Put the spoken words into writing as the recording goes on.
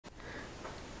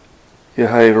Yeah,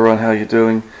 hey everyone, how you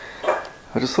doing?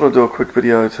 I just thought I'd do a quick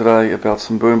video today about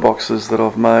some boomboxes that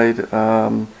I've made,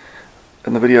 and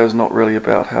the video is not really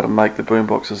about how to make the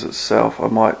boomboxes itself. I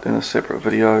might, in a separate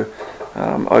video,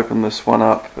 open this one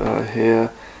up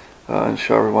here and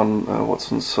show everyone what's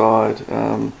inside,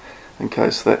 in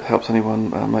case that helps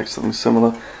anyone make something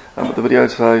similar. But the video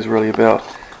today is really about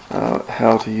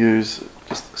how to use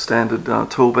just standard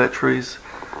tool batteries,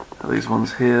 these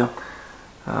ones here,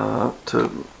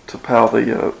 to power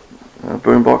the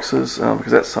boomboxes,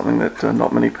 because that's something that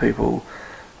not many people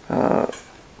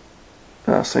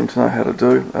seem to know how to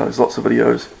do. There's lots of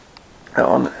videos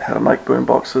on how to make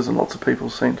boomboxes, and lots of people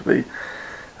seem to be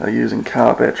using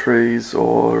car batteries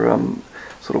or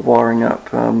sort of wiring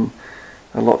up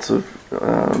lots of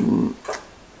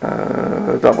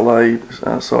AA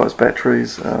size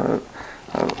batteries to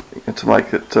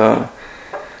make it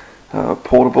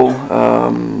portable,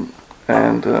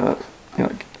 and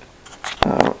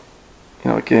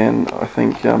again, I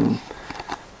think the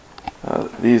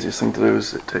easiest thing to do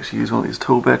is to actually use one of these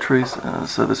tool batteries.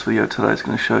 So this video today is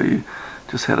going to show you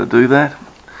just how to do that.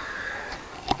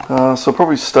 So I'll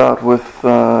probably start with,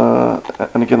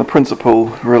 and again the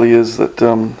principle really is that,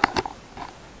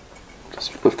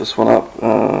 just lift this one up,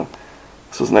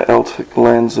 this is an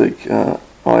Lanzig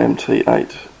IMT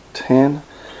 810.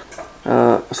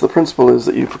 So the principle is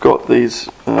that you've got these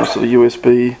sort of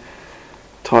USB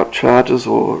type chargers,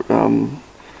 or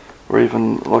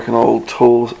even like an old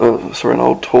an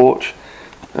old torch,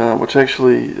 which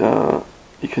actually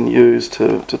you can use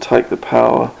to take the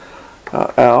power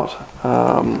out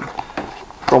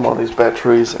from one of these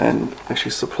batteries and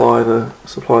actually supply the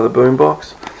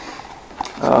boombox.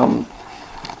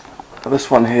 This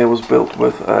one here was built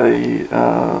with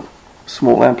a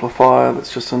small amplifier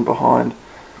that's just in behind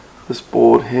this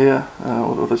board here,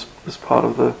 or this part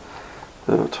of the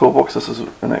toolbox. This is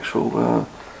an actual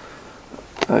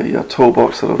a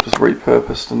toolbox that I've just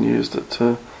repurposed and used it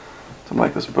to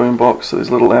make this boombox. So there's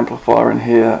a little amplifier in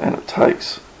here, and I think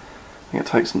it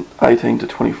takes 18 to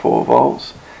 24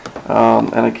 volts.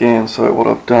 And again, so what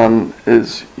I've done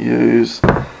is use,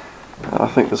 I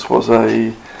think this was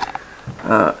it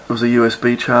was a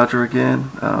USB charger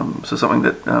again, so something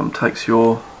that takes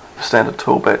your standard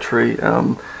tool battery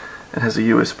and has a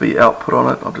USB output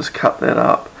on it. I've just cut that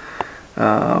up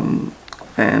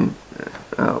and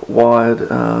wired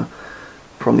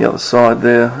from the other side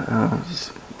there.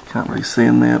 You can't really see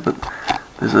in there, but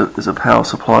there's a power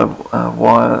supply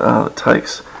wire that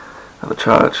takes the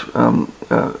charge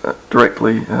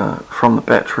directly from the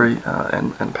battery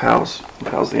and powers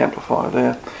the amplifier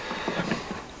there.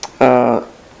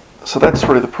 So that's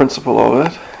really the principle of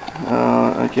it.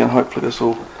 Again, hopefully this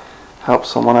will help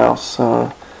someone else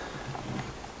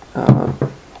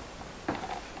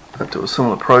do a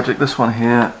similar project. This one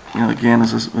here, again,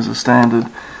 is a standard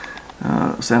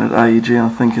AEG, and I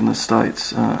think in the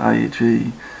States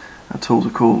AEG tools are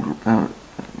called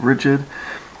rigid.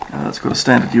 It's got a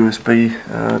standard USB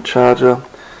charger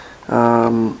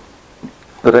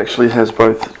that actually has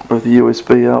both the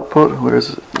USB output,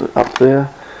 whereas up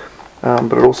there,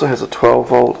 but it also has a 12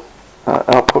 volt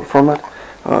output from it,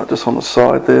 just on the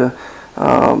side there.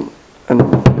 And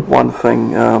one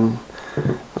thing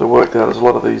that I worked out is a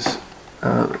lot of these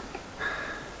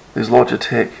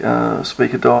Logitech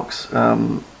speaker docks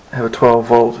have a 12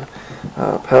 volt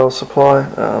power supply,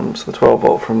 so the 12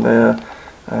 volt from there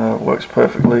works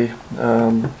perfectly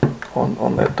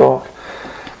on that dock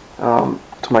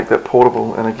to make that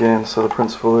portable. And again, so the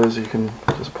principle is you can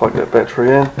just plug that battery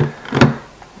in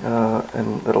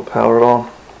and it'll power it on.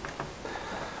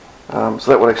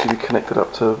 So that would actually be connected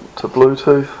up to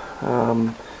Bluetooth.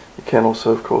 You can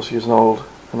also, of course, use an old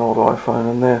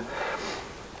iPhone in there.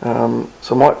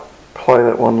 So I might play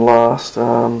that one last,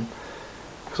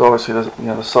 because obviously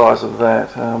the size of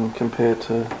that compared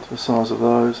to the size of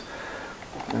those,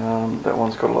 that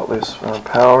one's got a lot less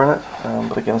power in it.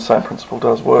 But again, the same principle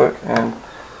does work, and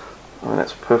I mean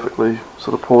that's perfectly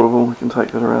sort of portable. You can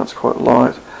take that around; it's quite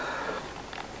light.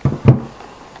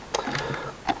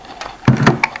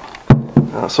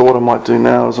 So what I might do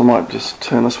now is I might just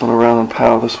turn this one around and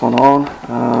power this one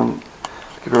on.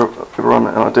 Give everyone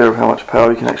an idea of how much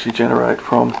power you can actually generate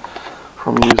from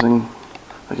using,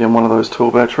 again, one of those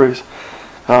tool batteries.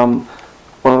 One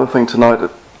other thing to note,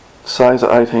 it says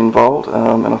at 18 volt,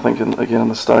 and I think again in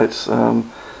the States they're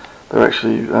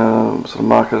actually sort of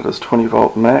marketed as 20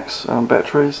 volt max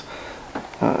batteries,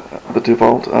 the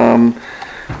DeWALT.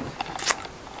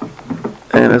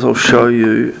 And as I'll show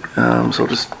you, so I'll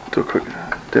just do a quick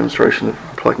demonstration of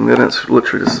plugging that in. It's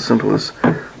literally just as simple as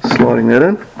sliding that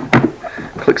in.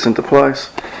 Clicks into place.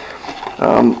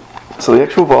 So the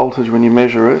actual voltage when you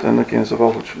measure it, and again there's a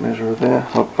voltage measure there,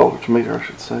 or voltage meter I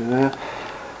should say there,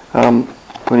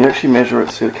 when you actually measure it,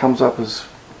 see it comes up as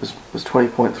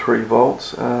 20.3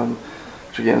 volts,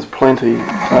 which again is plenty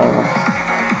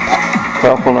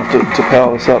powerful enough to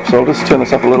power this up. So I'll just turn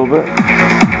this up a little bit.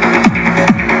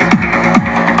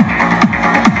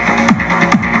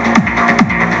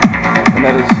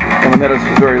 And that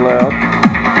is very loud.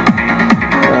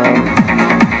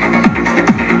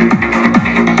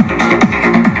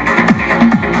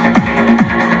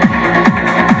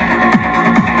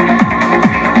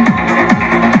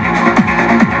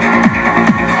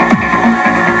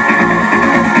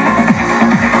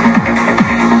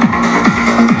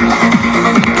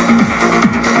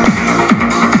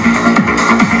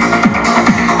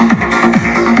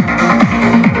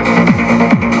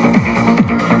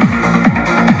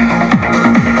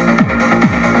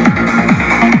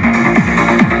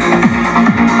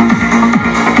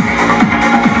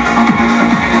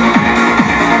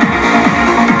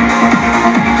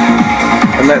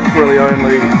 That's really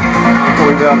only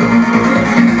probably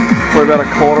about a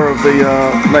quarter of the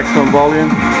maximum volume.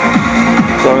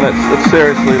 So it's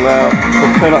seriously loud.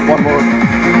 We'll turn up one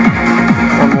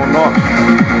more notch.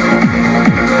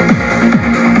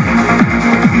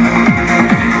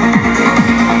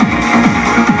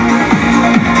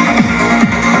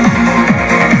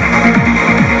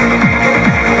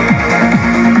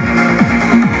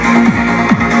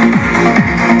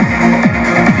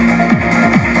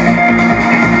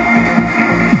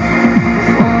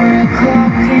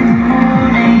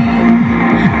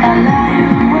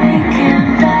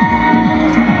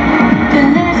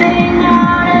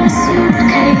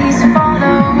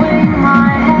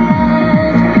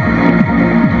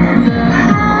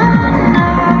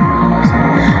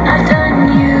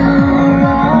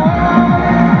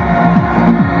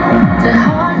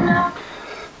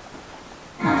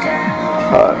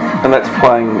 And that's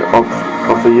playing off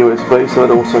the USB, so it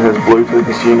also has Bluetooth,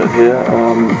 this unit here,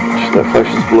 that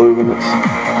flashes blue when it's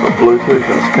got Bluetooth,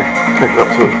 and it's picked up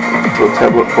to a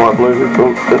tablet via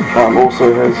Bluetooth. It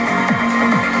also has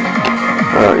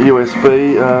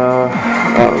USB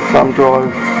thumb drive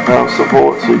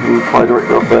support, so you can play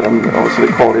directly off that, and obviously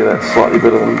the quality of that's slightly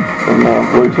better than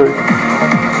Bluetooth.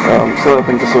 So the other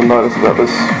thing to sort of notice about this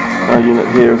unit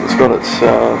here is it's got its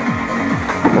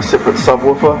a separate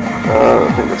subwoofer. I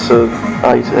think it's a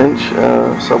 8-inch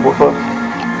subwoofer.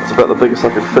 It's about the biggest I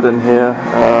could fit in here,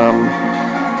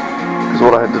 because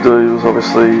what I had to do was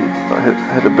obviously I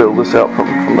had to build this out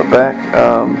from the back,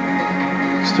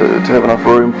 just to have enough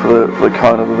room for the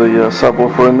cone of the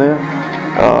subwoofer in there,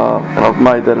 and I've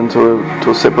made that into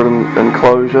a separate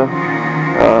enclosure,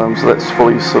 so that's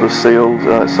fully sort of sealed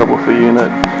subwoofer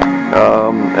unit,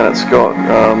 and it's got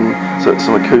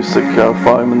some acoustic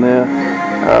foam in there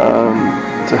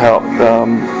to help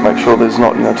make sure there's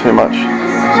not too much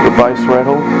sort of bass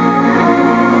rattle.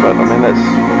 But I mean that's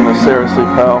seriously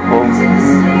powerful.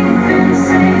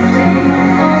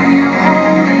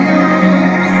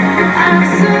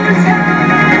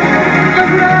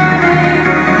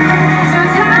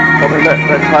 I mean that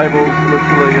table's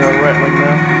literally rattling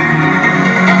now.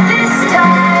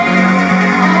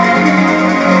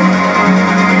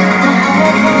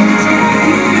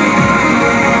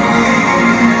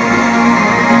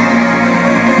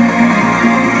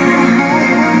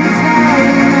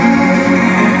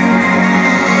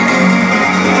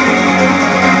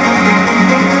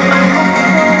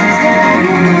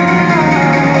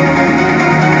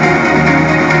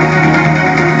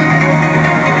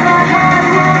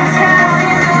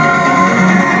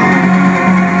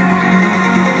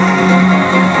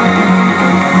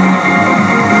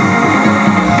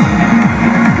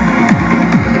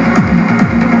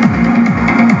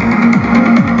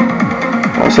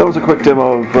 So that was a quick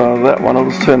demo of that one. I'll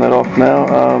just turn that off now.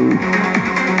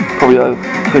 Probably a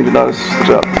thing to notice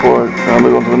about before I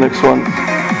move on to the next one.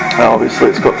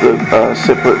 Obviously it's got the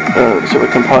separate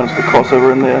components for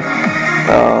crossover in there.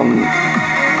 And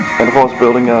if I was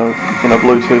building a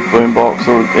Bluetooth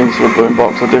boombox or any sort of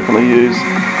boombox, I'd definitely use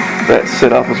that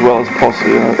setup as well as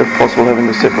possible. If possible, having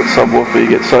the separate subwoofer,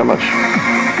 you get so much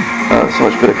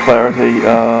better clarity.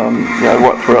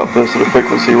 Right throughout the sort of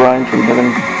frequency range from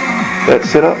having that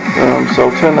setup. So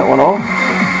I'll turn that one off.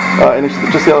 And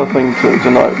just the other thing to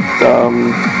note,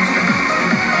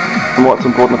 and what's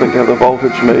important I think to have the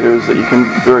voltage meter is that you can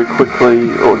very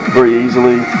quickly or very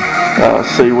easily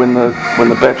see when the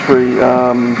battery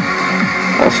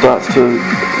starts to,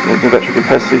 the battery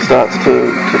capacity starts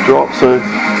to drop. So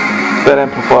that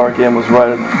amplifier again was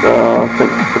rated I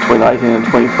think between 18 and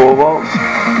 24 volts.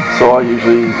 So I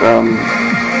usually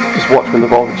just watch when the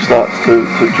voltage starts to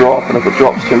drop, and if it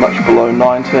drops too much below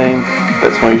 19,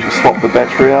 that's when you usually swap the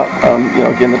battery out.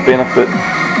 Again, the benefit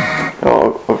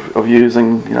of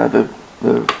using the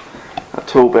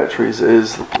tool batteries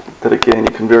is that, again,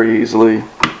 you can very easily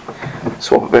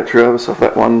swap a battery over. So if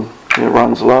that one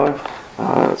runs low,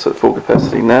 it's at full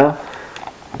capacity now.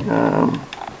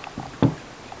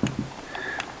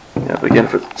 But again,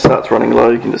 if it starts running low,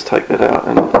 you can just take that out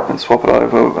and swap it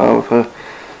over with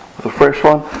a fresh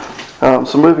one.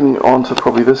 So moving on to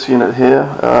probably this unit here,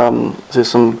 there's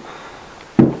some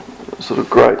sort of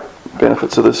great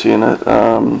benefits of this unit.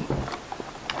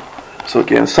 So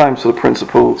again, same sort of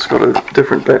principle. It's got a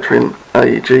different battery, an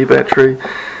AEG battery.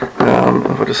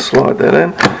 If I just slide that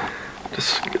in,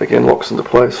 just again locks into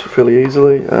place fairly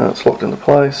easily. It's locked into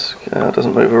place, it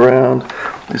doesn't move around.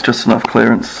 There's just enough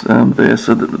clearance there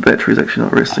so that the battery is actually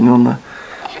not resting on the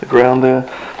ground there.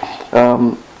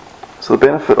 So the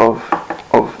benefit of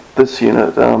this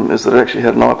unit is that it actually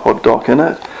had an iPod dock in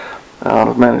it.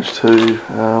 I've managed to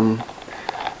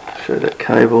show that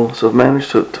cable. So I've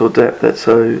managed to adapt that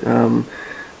so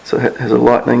it has a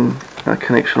lightning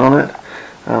connection on it,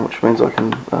 which means I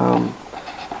can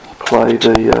play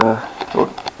or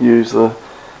use the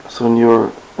sort of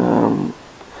newer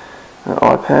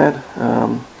iPad.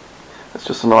 It's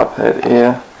just an iPad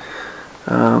Air.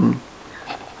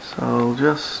 So I'll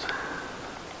just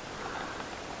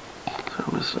I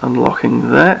was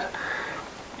unlocking that.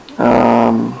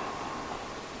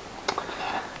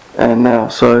 And now,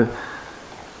 so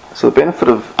the benefit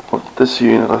of this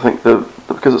unit, I think,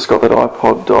 because it's got that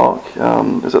iPod dock,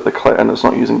 is that and it's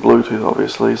not using Bluetooth,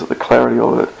 obviously, is that the clarity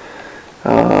of it,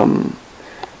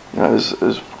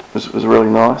 is really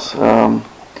nice. And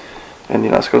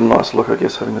it's got a nice look, I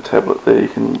guess, having the tablet there. You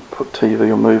can put TV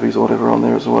or movies or whatever on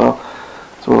there as well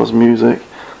as music.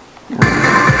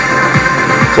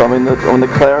 So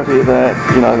the clarity of that,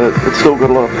 that it's still got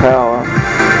a lot of power.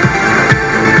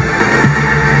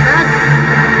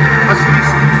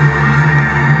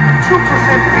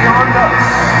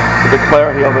 The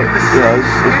clarity of it,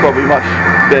 is probably much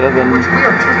better than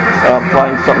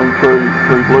playing something through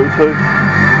Bluetooth.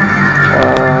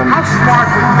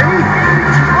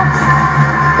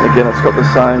 And again, it's got the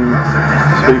same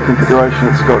speed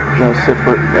configuration. It's got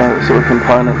separate sort of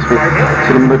components with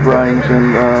sort of mid-range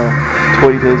and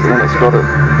tweeters, and then it's got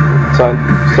its own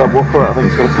subwoofer. I think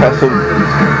it's got a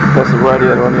passive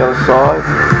radiator on the other side.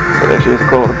 So it actually has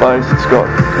quite a lot of bass. It's got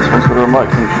this one's got a remote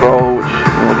control, which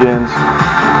again is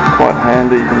quite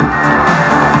handy.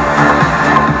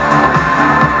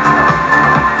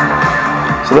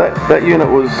 So that unit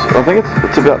was, I think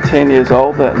it's about 10 years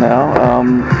old that now,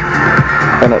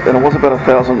 and it was about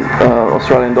 1,000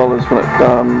 Australian dollars when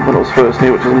it was first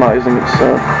new, which is amazing.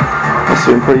 It's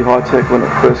been pretty high tech when it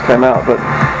first came out, but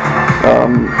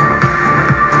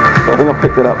I think I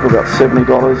picked it up for about $70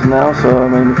 now. So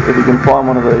if you can find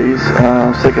one of these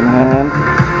second hand,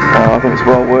 I think it's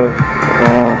well worth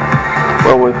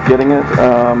getting it.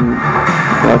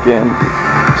 Again,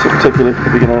 so particularly if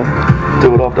you're going to do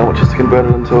what I've done, which is to convert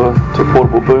it into a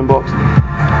portable boombox.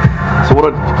 So what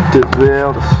I did there,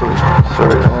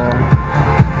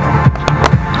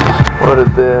 what I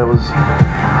did there was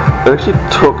it actually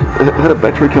it had a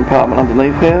battery compartment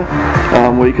underneath here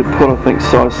where you could put, I think,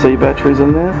 size C batteries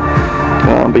in there,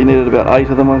 but you needed about 8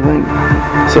 of them, I think.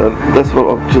 So that's what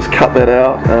I've just cut that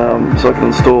out so I can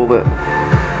install that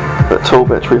tool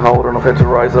battery holder, and I've had to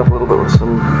raise up a little bit with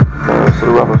some sort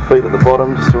of rubber feet at the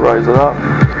bottom just to raise it up.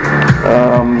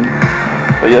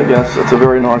 But yeah, yes, it's a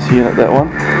very nice unit, that one.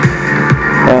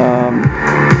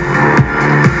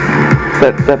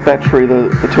 That battery, the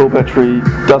tool battery,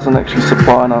 doesn't actually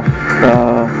supply enough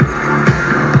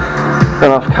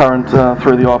current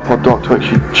through the iPod dock to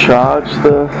actually charge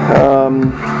the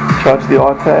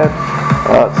iPad.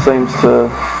 It seems to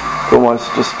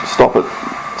almost just stop it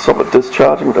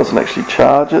discharging. It doesn't actually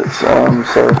charge it,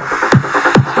 so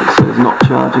it's not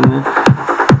charging there.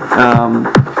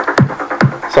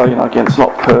 So again, it's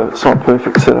not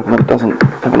perfect setup, and it doesn't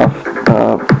have enough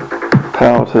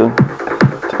power to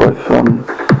both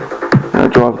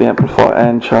drive the amplifier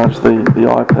and charge the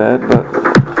iPad. But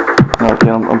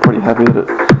again, I'm pretty happy that it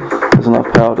has enough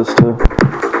power just to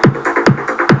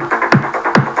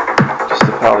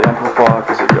power the amplifier,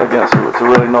 because again, it's a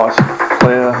really nice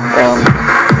clear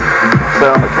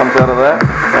sound that comes out of that.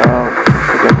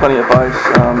 Again, plenty of bass,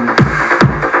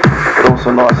 but also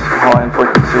nice high-end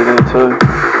frequency there too.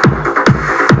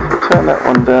 So turn that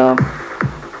one down.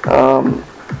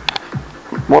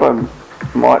 What I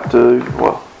might do,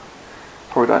 well,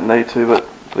 probably don't need to, but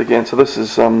again, so this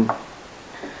is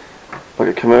like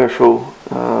a commercial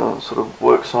sort of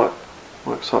worksite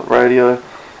worksite radio.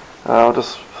 I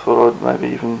just thought I'd maybe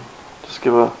even just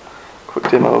give a quick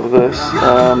demo of this.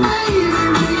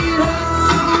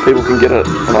 People can get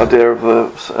an idea of the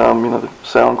the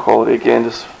sound quality. Again,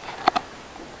 just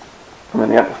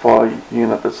the amplifier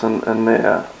unit that's in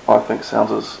there, I think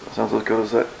sounds as good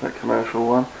as that commercial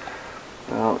one.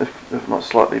 If not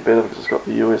slightly better, because it's got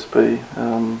the USB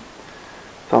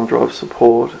thumb drive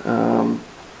support.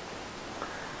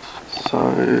 So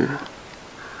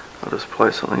I'll just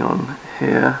play something on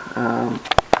here.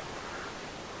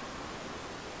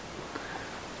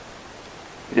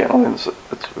 Yeah, I mean, it's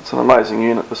an amazing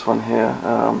unit, this one here.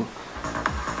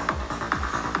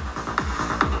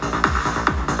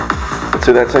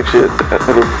 So that's actually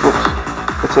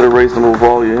it's at a reasonable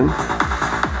volume.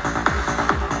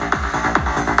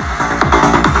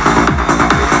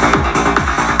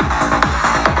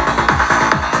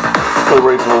 It's at a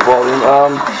reasonable volume.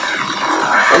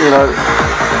 And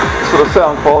sort of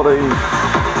sound quality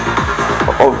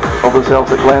of this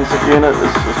Altec Lansec unit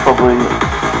is probably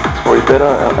better,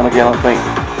 and again I think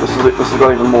this has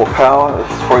got even more power.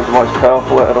 It's probably the most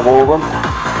powerful out of all of them.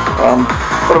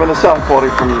 But I mean, the sound quality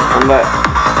from that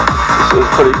is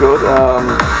pretty good.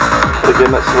 But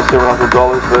again, that's sort of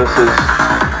 $700 versus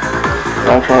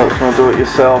trying to do it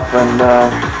yourself and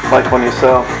make one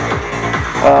yourself.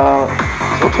 So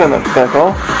I'll turn that back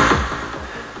off.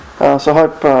 So I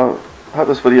hope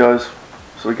this video's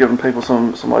sort of given people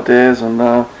some ideas and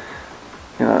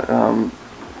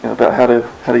about how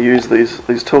to use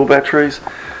these tool batteries.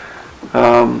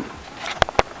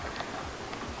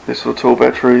 These sort of tool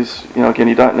batteries, again,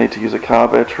 you don't need to use a car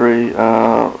battery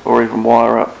or even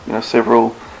wire up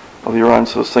several of your own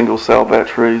sort of single cell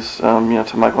batteries to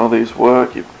make one of these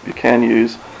work. You can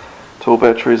use tool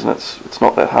batteries, and it's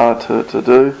not that hard to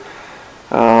do.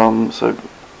 So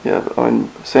yeah, I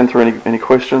mean, send through any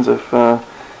questions if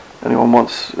anyone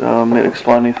wants me to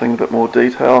explain anything in a bit more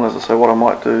detail. And as I say, what I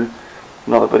might do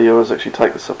another video is actually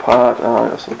take this apart.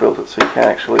 I sort of built it so you can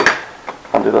actually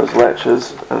undo those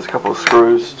latches. There's a couple of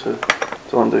screws to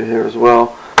undo here as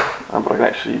well, but I can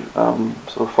actually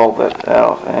sort of fold that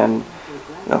out, and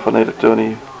if I need to do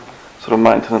any sort of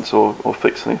maintenance or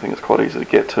fix anything, it's quite easy to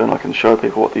get to, and I can show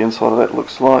people what the inside of that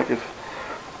looks like if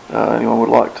anyone would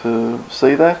like to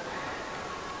see that.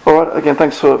 Alright, again,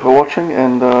 thanks for watching,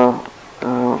 and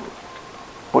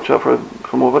watch out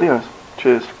for more videos.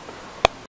 Cheers.